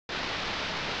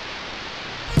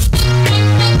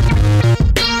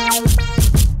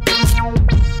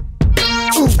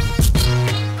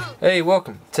Hey,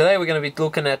 welcome. Today we're going to be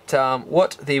looking at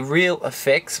what the real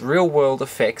world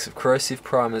effects of corrosive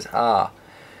primers are.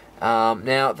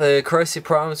 Now, the corrosive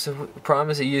primers are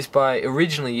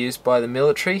originally used by the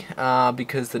military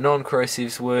because the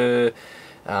non-corrosives were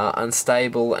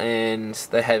unstable and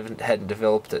they hadn't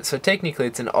developed it. So technically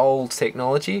it's an old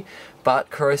technology,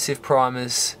 but corrosive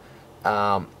primers,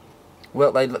 well,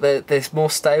 they're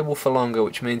more stable for longer,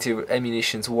 which means your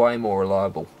ammunition's way more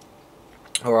reliable.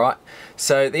 Alright,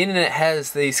 so the internet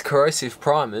has these corrosive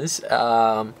primers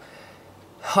hyped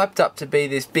up to be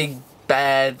this big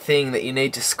bad thing that you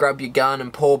need to scrub your gun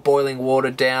and pour boiling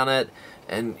water down it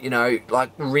and, you know,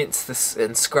 like rinse this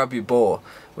and scrub your bore,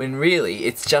 when really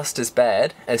it's just as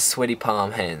bad as sweaty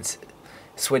palm hands,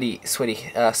 sweat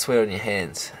on your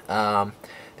hands.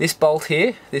 This bolt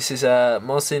here, this is a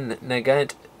Mosin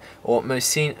Nagant or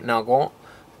Mosin Nagant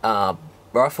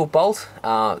rifle bolt.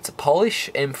 It's a Polish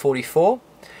M44.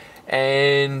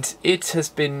 And it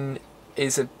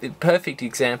is a perfect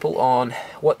example on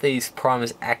what these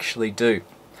primers actually do.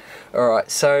 Alright,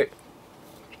 so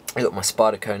I got my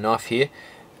Spyderco knife here.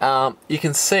 You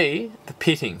can see the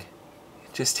pitting.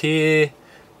 Just here,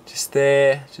 just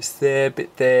there, a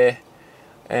bit there,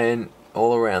 and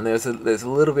all around. There's a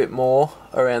little bit more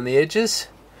around the edges.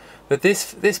 But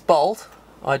this bolt,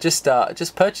 I just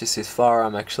purchased this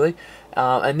firearm actually,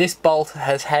 and this bolt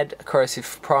has had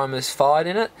corrosive primers fired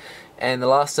in it, and the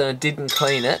last owner didn't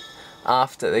clean it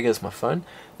after. There goes my phone.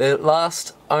 The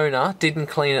last owner didn't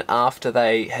clean it after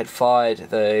they had fired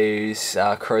those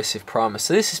corrosive primers.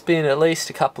 So this has been at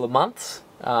least a couple of months,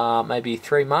 maybe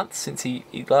 3 months since he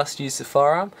last used the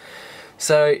firearm.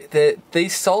 So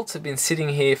these salts have been sitting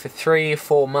here for 3 or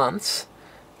 4 months.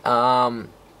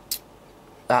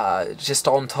 Just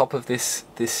on top of this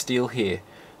steel here,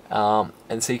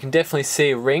 and so you can definitely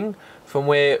see a ring from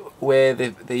where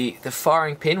the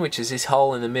firing pin, which is this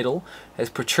hole in the middle, has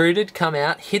protruded, come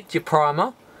out, hit your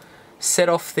primer, set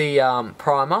off the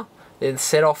primer, then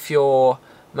set off your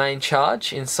main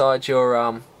charge inside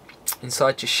your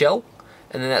shell,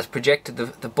 and then that's projected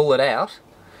the bullet out.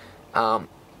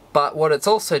 But what it's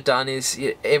also done is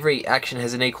every action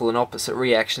has an equal and opposite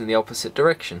reaction in the opposite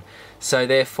direction. So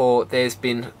therefore there's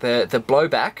been the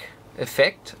blowback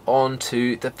effect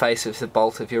onto the face of the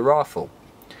bolt of your rifle.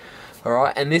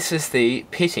 Alright, and this is the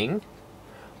pitting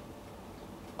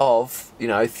of, you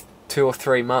know, 2 or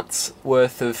 3 months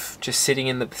worth of just sitting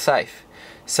in the safe.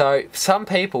 So some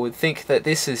people would think that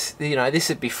this is, you know, this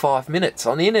would be 5 minutes.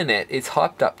 On the internet it's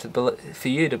hyped up for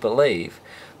you to believe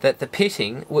that the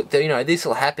pitting, you know, this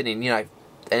will happen in, you know,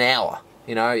 an hour.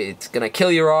 You know, it's going to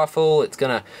kill your rifle, it's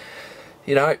going to,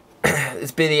 you know,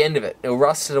 it's be the end of it. It'll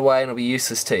rust it away and it'll be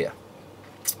useless to you.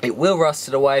 It will rust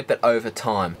it away, but over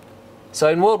time. So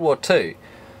in World War II,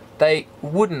 they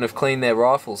wouldn't have cleaned their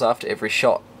rifles after every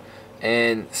shot.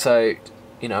 And so,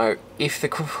 you know, if the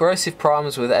corrosive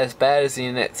primers were as bad as the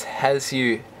internet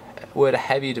were to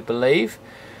have you to believe,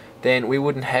 then we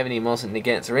wouldn't have any Mosin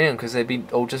Nagants around because they'd be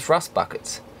all just rust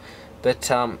buckets.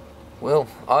 But, well,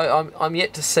 I'm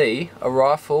yet to see a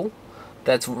rifle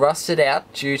that's rusted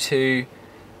out due to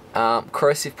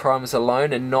corrosive primers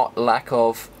alone and not lack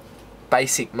of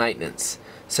basic maintenance.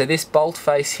 So this bolt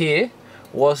face here,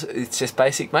 it's just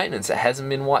basic maintenance. It hasn't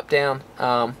been wiped down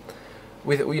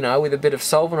with a bit of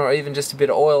solvent or even just a bit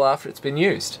of oil after it's been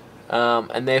used,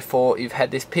 and therefore you've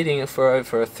had this pitting for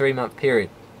over a 3-month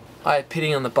period. I had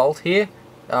pitting on the bolt here,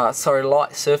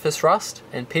 light surface rust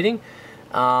and pitting,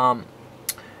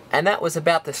 and that was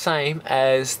about the same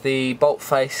as the bolt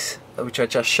face which I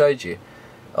just showed you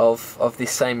of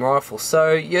this same rifle.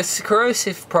 So your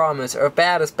corrosive primers are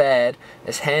about as bad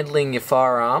as handling your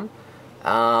firearm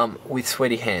with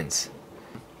sweaty hands.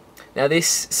 Now this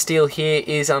steel here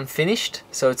is unfinished,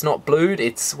 so it's not blued,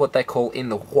 it's what they call in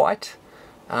the white,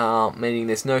 meaning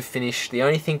there's no finish. The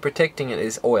only thing protecting it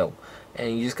is oil,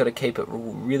 and you just got to keep it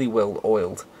really well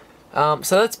oiled.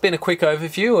 So that's been a quick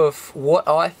overview of what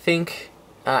I think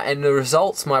and the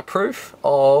results, my proof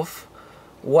of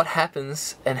what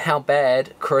happens and how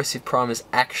bad corrosive primers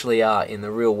actually are in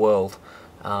the real world,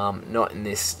 not in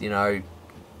this, you know,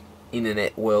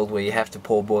 internet world where you have to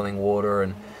pour boiling water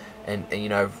and you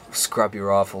know, scrub your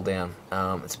rifle down.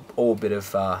 It's all a bit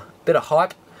of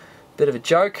hype, bit of a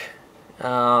joke.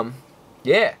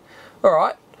 Yeah. All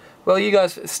right. Well, you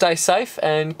guys stay safe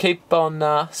and keep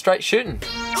on straight shooting.